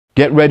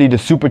Get ready to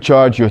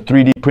supercharge your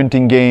 3D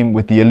printing game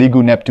with the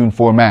ELEGOO Neptune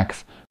 4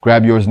 Max.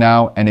 Grab yours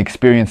now and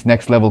experience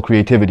next-level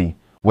creativity.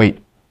 Wait,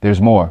 there's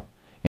more.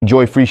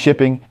 Enjoy free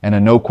shipping and a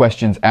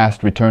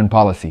no-questions-asked return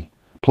policy.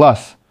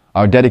 Plus,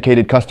 our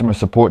dedicated customer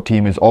support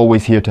team is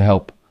always here to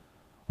help.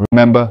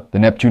 Remember, the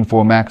Neptune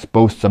 4 Max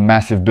boasts a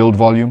massive build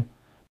volume,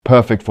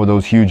 perfect for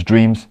those huge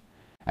dreams,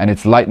 and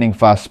its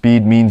lightning-fast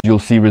speed means you'll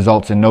see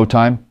results in no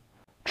time.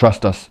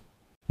 Trust us,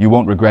 you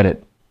won't regret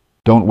it.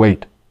 Don't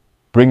wait.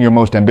 Bring your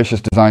most ambitious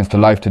designs to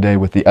life today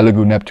with the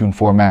ELEGOO Neptune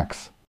 4 Max.